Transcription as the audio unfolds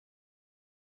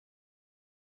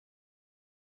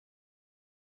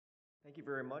Thank you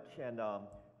very much. And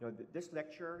this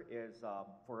lecture is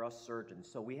for us surgeons.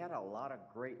 So we had a lot of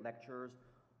great lectures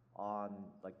on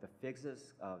like the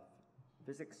physics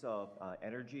of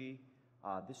energy.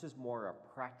 This is more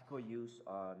a practical use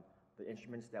on the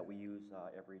instruments that we use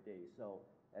every day. So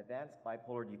advanced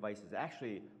bipolar devices.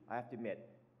 Actually, I have to admit,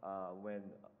 when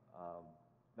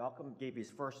Malcolm gave his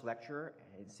first lecture,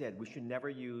 he said we should never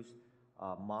use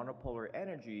monopolar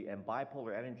energy and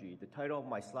bipolar energy. The title of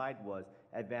my slide was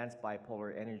Advanced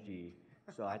Bipolar Energy,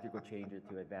 so I had to go change it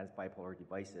to Advanced Bipolar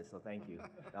Devices, so thank you,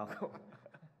 Malcolm.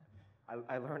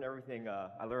 I learn everything,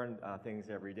 I learn things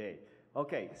every day.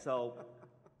 Okay, so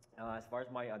as far as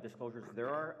my disclosures, there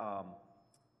are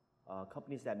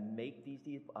companies that make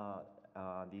these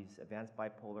advanced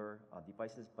bipolar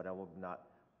devices, but I will not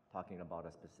talking about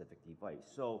a specific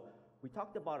device. So we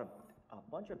talked about a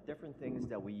bunch of different things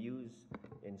that we use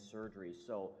in surgery.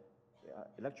 So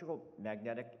electrical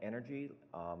magnetic energy,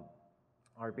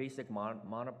 our basic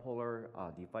monopolar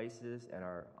devices and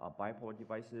our bipolar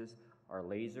devices, our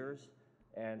lasers,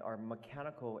 and our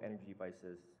mechanical energy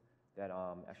devices that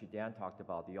actually Dan talked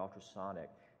about, the ultrasonic.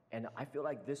 And I feel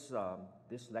like this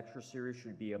lecture series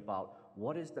should be about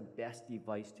what is the best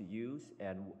device to use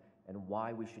and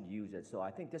why we should use it. So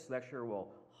I think this lecture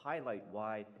will highlight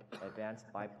why advanced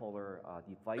bipolar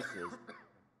devices,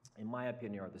 in my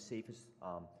opinion, are the safest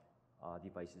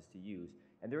devices to use.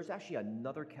 And there's actually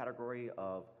another category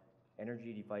of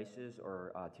energy devices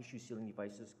or tissue sealing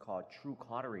devices called true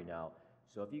cautery now.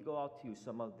 So if you go out to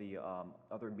some of the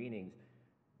other meetings,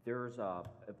 there's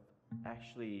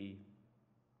actually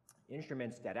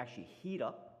instruments that actually heat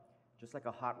up just like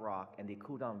a hot rock, and they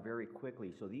cool down very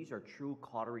quickly. So these are true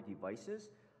cautery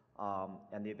devices,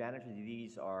 and the advantage of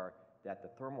these are that the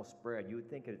thermal spread, you would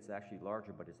think it's actually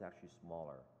larger, but it's actually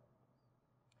smaller.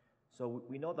 So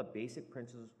we know the basic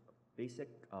principles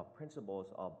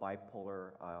of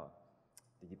bipolar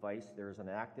the device. There's an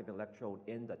active electrode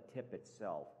in the tip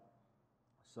itself.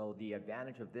 So the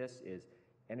advantage of this is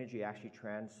energy actually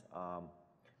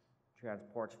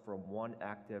transports from one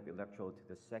active electrode to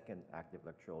the second active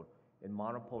electrode. In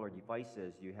monopolar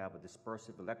devices, you have a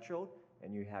dispersive electrode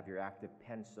and you have your active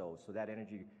pencil, so that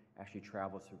energy actually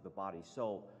travels through the body.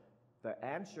 So the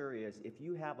answer is, if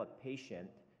you have a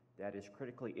patient that is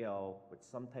critically ill with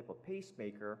some type of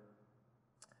pacemaker,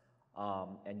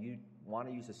 and you want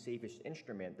to use the safest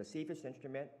instrument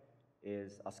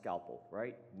is a scalpel,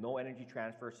 right? No energy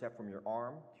transfer except from your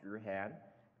arm to your hand.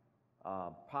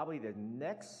 Probably the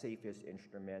next safest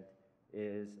instrument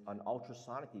is an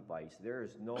ultrasonic device. There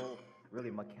is no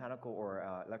really mechanical or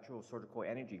electrosurgical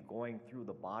energy going through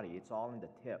the body. It's all in the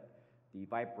tip. The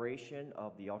vibration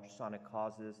of the ultrasonic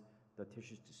causes the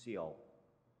tissues to seal.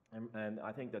 And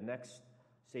I think the next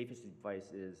safest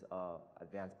device is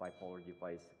advanced bipolar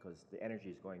device because the energy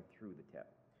is going through the tip.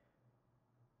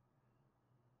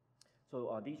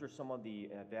 So these are some of the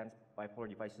advanced bipolar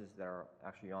devices that are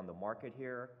actually on the market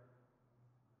here.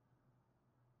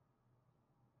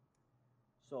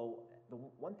 So the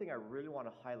one thing I really want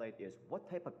to highlight is what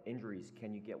type of injuries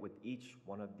can you get with each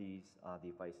one of these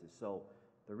devices. So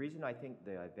the reason I think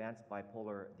the advanced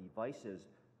bipolar devices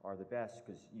are the best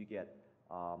because you get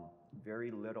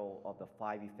very little of the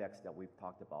 5 effects that we've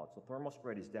talked about. So thermal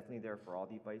spread is definitely there for all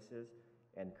devices,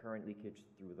 and current leakage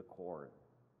through the cord.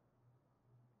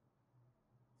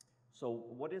 So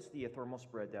what is the thermal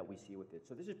spread that we see with it?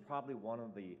 So this is probably one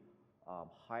of the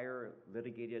higher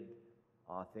litigated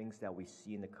things that we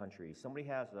see in the country. Somebody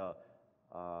has a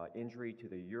injury to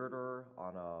the ureter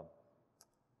on a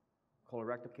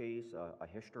colorectal case, a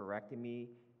hysterectomy,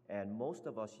 and most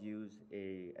of us use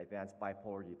a advanced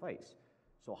bipolar device.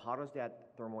 So how does that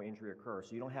thermal injury occur?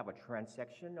 So you don't have a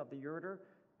transection of the ureter,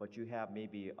 but you have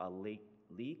maybe a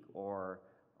leak or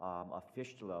a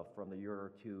fistula from the ureter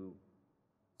to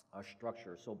a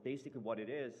structure. So basically what it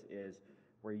is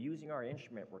we're using our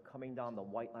instrument, we're coming down the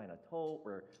white line of Todt,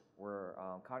 we're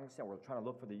cognizant, we're trying to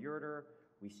look for the ureter,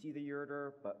 we see the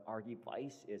ureter, but our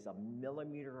device is a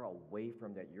millimeter away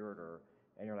from that ureter,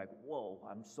 and you're like, whoa,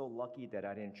 I'm so lucky that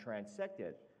I didn't transect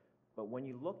it. But when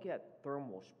you look at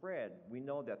thermal spread, we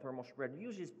know that thermal spread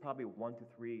usually is probably 1 to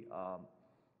 3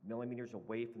 millimeters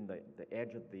away from the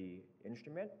edge of the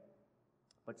instrument,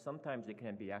 but sometimes it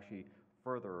can be actually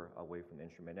further away from the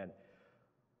instrument. And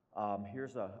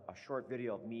here's a short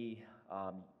video of me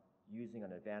using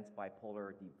an advanced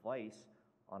bipolar device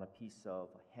on a piece of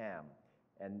ham.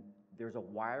 And there's a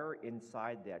wire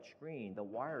inside that screen. The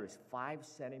wire is 5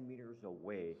 centimeters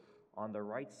away. On the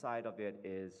right side of it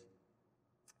is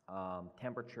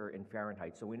temperature in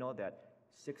Fahrenheit. So we know that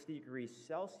 60 degrees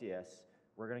Celsius,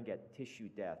 we're going to get tissue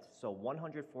death. So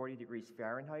 140 degrees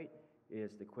Fahrenheit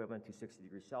is the equivalent to 60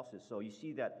 degrees Celsius. So you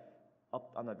see that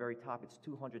up on the very top, it's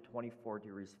 224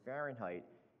 degrees Fahrenheit,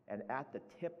 and at the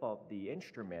tip of the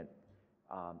instrument,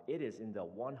 it is in the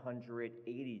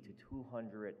 180 to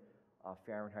 200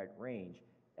 Fahrenheit range.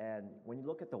 And when you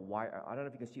look at the wire, I don't know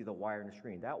if you can see the wire on the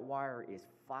screen, that wire is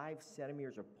 5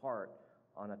 centimeters apart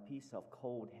on a piece of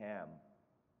cold ham.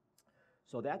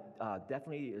 So that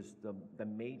definitely is the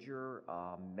major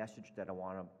message that I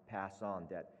want to pass on,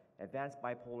 that advanced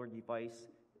bipolar device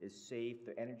is safe.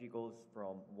 The energy goes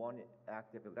from one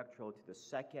active electrode to the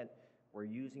second. We're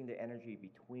using the energy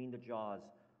between the jaws,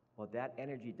 but that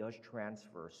energy does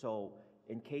transfer. So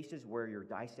in cases where you're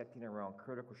dissecting around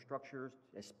critical structures,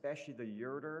 especially the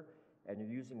ureter, and you're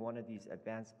using one of these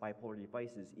advanced bipolar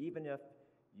devices, even if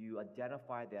you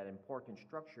identify that important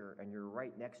structure and you're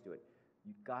right next to it,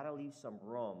 you've got to leave some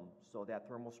room so that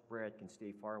thermal spread can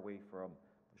stay far away from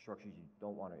the structures you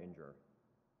don't want to injure.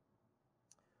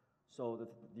 So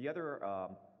the other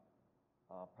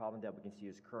problem that we can see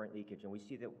is current leakage, and we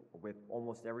see that with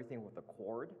almost everything with the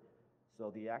cord. So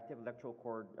the active electrode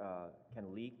cord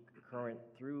can leak current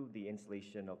through the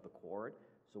insulation of the cord.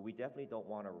 So we definitely don't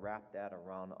want to wrap that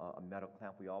around a metal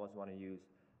clamp. We always want to use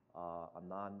a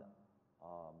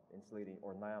non-insulating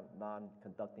or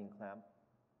non-conducting clamp.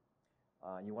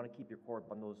 You want to keep your cord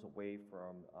bundles away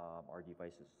from our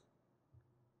devices.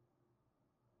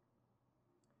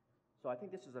 So I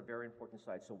think this is a very important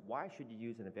slide. So why should you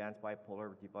use an advanced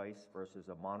bipolar device versus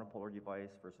a monopolar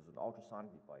device versus an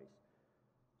ultrasonic device?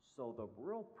 So the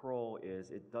real pro is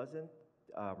it doesn't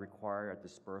require a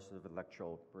dispersive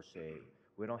electrode per se.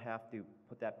 We don't have to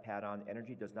put that pad on.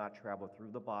 Energy does not travel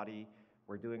through the body.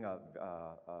 We're doing a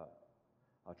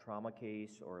trauma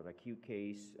case or an acute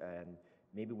case, and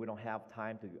maybe we don't have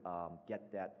time to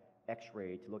get that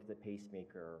x-ray to look at the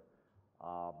pacemaker.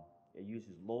 It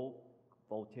uses low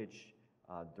voltage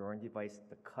during device,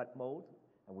 the cut mode,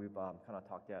 and we've kind of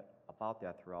talked about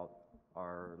that throughout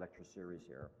our lecture series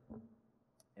here.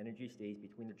 Energy stays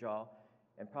between the jaw,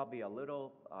 and probably a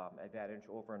little advantage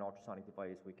over an ultrasonic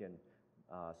device. We can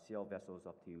seal vessels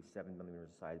up to 7 millimeters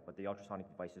in size, but the ultrasonic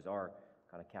devices are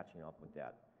kind of catching up with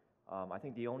that. I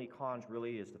think the only cons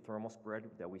really is the thermal spread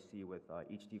that we see with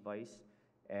each device,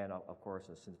 and of course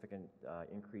a significant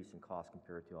increase in cost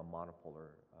compared to a monopolar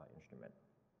instrument.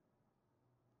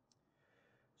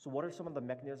 So what are some of the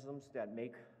mechanisms that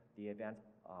make the advanced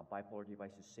bipolar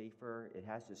devices safer? It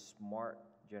has this smart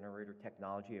generator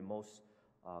technology, and most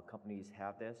companies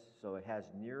have this. So it has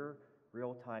near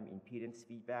real-time impedance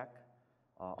feedback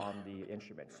on the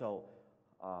instrument. So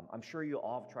I'm sure you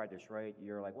all have tried this, right?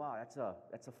 You're like, wow, that's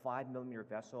a 5 millimeter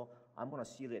vessel. I'm going to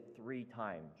seal it 3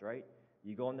 times, right?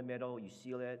 You go in the middle, you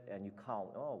seal it, and you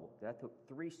count. Oh, that took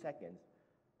 3 seconds.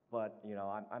 But you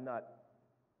know, I'm not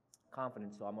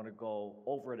confident, so I'm going to go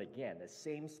over it again, the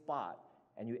same spot,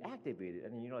 and you activate it,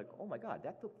 and then you're like, oh my God,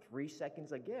 that took 3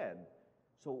 seconds again.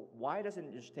 So why doesn't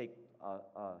it just take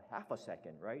half a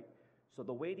second, right? So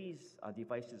the way these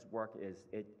devices work is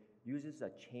it uses a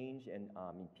change in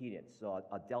impedance, so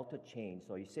a delta change.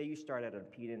 So you say you start at an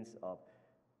impedance of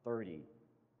 30.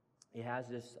 It has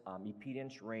this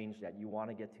impedance range that you want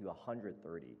to get to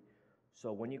 130.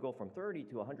 So when you go from 30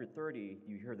 to 130,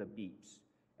 you hear the beeps.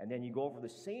 And then you go over the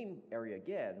same area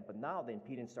again, but now the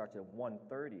impedance starts at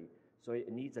 130. So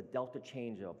it needs a delta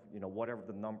change of, you know, whatever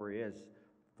the number is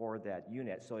for that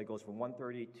unit. So it goes from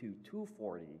 130 to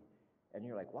 240. And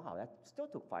you're like, wow, that still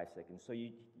took 5 seconds. So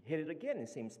you hit it again in the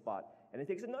same spot, and it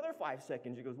takes another 5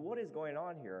 seconds. You go, what is going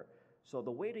on here? So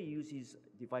the way to use these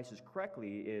devices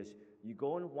correctly is you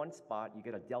go in one spot, you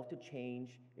get a delta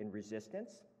change in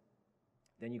resistance.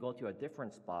 Then you go to a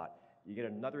different spot, you get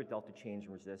another delta change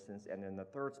in resistance, and then the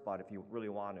third spot, if you really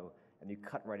want to, and you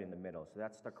cut right in the middle. So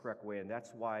that's the correct way, and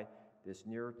that's why this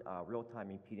near real-time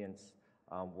impedance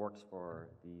works for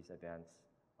these advanced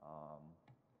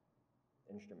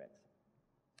instruments.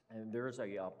 And there's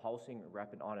a pulsing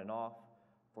rapid on and off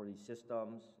for these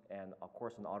systems, and of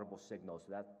course an audible signal.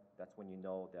 So that's when you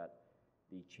know that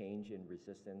the change in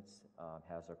resistance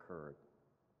has occurred.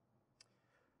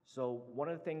 So one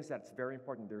of the things that's very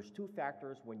important, there's 2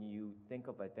 factors when you think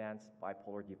of advanced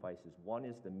bipolar devices. One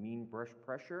is the mean burst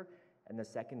pressure, and the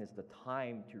second is the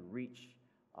time to reach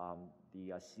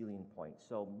the sealing point.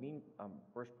 So mean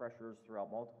burst pressures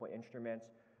throughout multiple instruments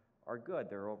are good.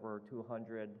 They're over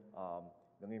 200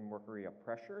 million mercury of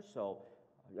pressure. So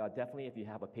definitely if you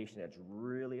have a patient that's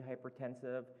really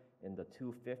hypertensive in the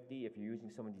 250, if you're using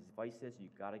some of these devices,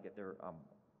 you've got to get their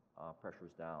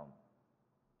pressures down.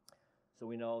 So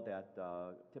we know that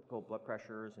typical blood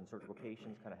pressures in surgical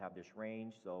patients kind of have this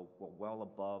range, so we're well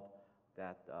above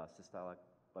that systolic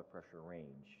blood pressure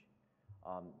range.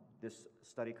 This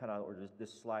study or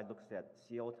this slide looks at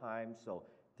seal time. So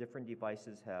different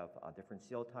devices have different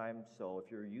seal times. So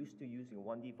if you're used to using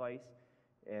one device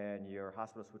and your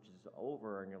hospital switches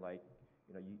over and you're like,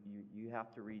 you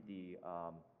have to read the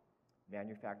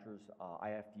manufacturer's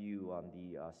IFU on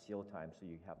the seal time so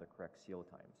you have the correct seal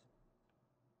times.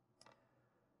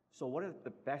 So what are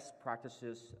the best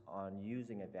practices on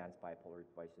using advanced bipolar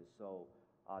devices? So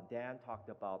Dan talked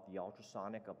about the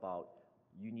ultrasonic, about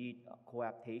you need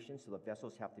coaptation, so the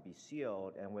vessels have to be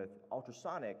sealed, and with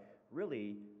ultrasonic,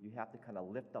 really, you have to kind of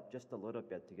lift up just a little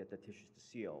bit to get the tissues to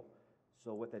seal.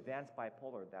 So with advanced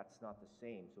bipolar, that's not the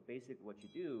same. So basically what you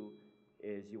do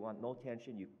is you want no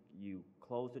tension, you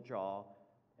close the jaw,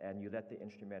 and you let the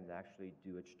instrument actually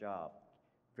do its job.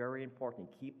 Very important,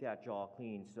 keep that jaw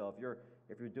clean. So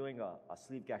if you're doing a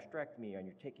sleeve gastrectomy and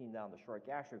you're taking down the short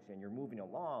gastrics and you're moving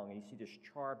along and you see this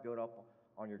char build up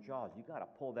on your jaws, you gotta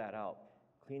pull that out.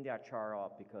 Clean that char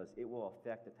up because it will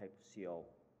affect the type of seal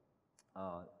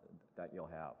that you'll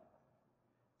have.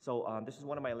 So this is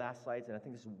one of my last slides, and I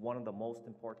think this is one of the most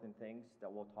important things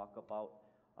that we'll talk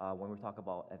about when we talk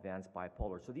about advanced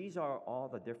bipolar. So these are all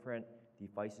the different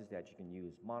devices that you can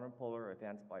use: monopolar,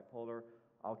 advanced bipolar,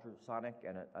 ultrasonic,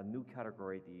 and a new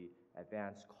category, the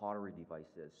advanced cautery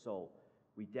devices. So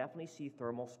we definitely see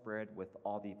thermal spread with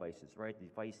all devices, right? The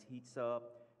device heats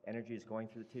up, energy is going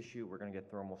through the tissue, we're gonna get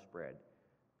thermal spread.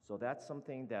 So that's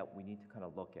something that we need to kind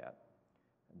of look at.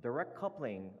 Direct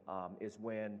coupling is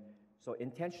when, so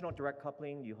intentional direct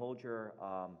coupling, you hold your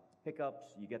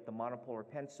pickups, you get the monopolar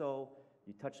pencil,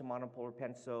 you touch the monopolar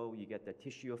pencil, you get the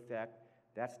tissue effect.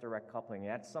 That's direct coupling,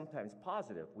 and that's sometimes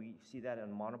positive. We see that in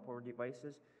monopolar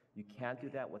devices. You can't do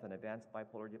that with an advanced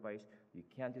bipolar device. You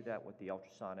can't do that with the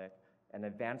ultrasonic. An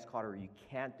advanced cautery, you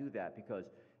can't do that because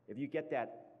if you get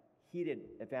that heated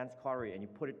advanced cautery and you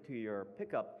put it to your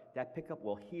pickup, that pickup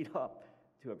will heat up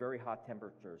to a very hot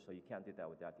temperature, so you can't do that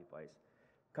with that device.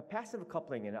 Capacitive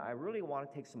coupling, and I really want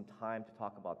to take some time to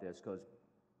talk about this because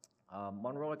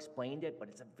Monroe explained it, but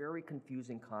it's a very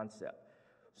confusing concept.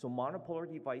 So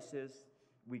monopolar devices,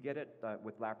 we get it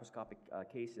with laparoscopic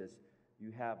cases.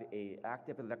 You have an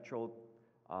active electrode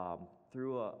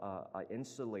through an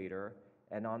insulator,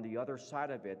 and on the other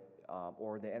side of it,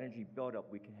 or the energy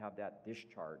buildup, we can have that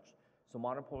discharge. So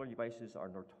monopolar devices are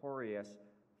notorious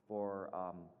for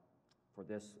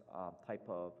this type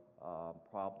of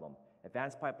problem.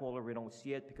 Advanced bipolar, we don't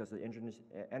see it because the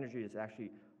energy is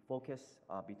actually focused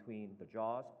between the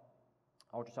jaws.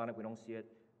 Ultrasonic, we don't see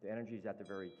it. The energy is at the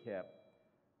very tip.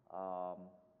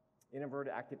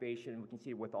 Inverted activation, we can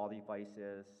see it with all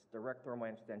devices. Direct thermal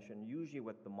extension, usually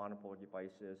with the monopolar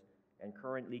devices. And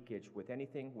current leakage with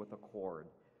anything with a cord.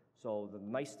 So the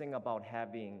nice thing about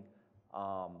having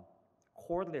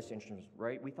cordless instruments,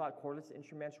 right? We thought cordless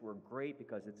instruments were great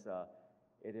because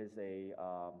it is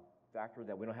a factor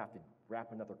that we don't have to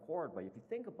wrap another cord, but if you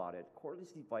think about it,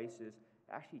 cordless devices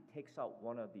actually takes out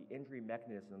one of the injury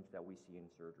mechanisms that we see in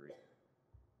surgery.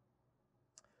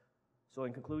 So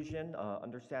in conclusion,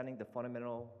 understanding the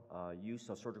fundamental use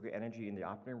of surgical energy in the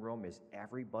operating room is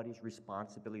everybody's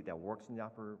responsibility that works in the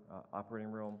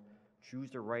operating room.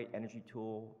 Choose the right energy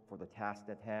tool for the task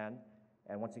at hand.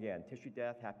 And once again, tissue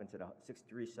death happens at 60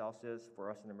 degrees Celsius. For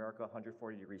us in America,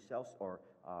 140 degrees Celsius or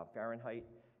Fahrenheit,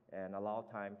 and allow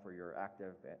time for your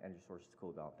active energy sources to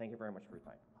cool down. Thank you very much for your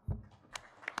time.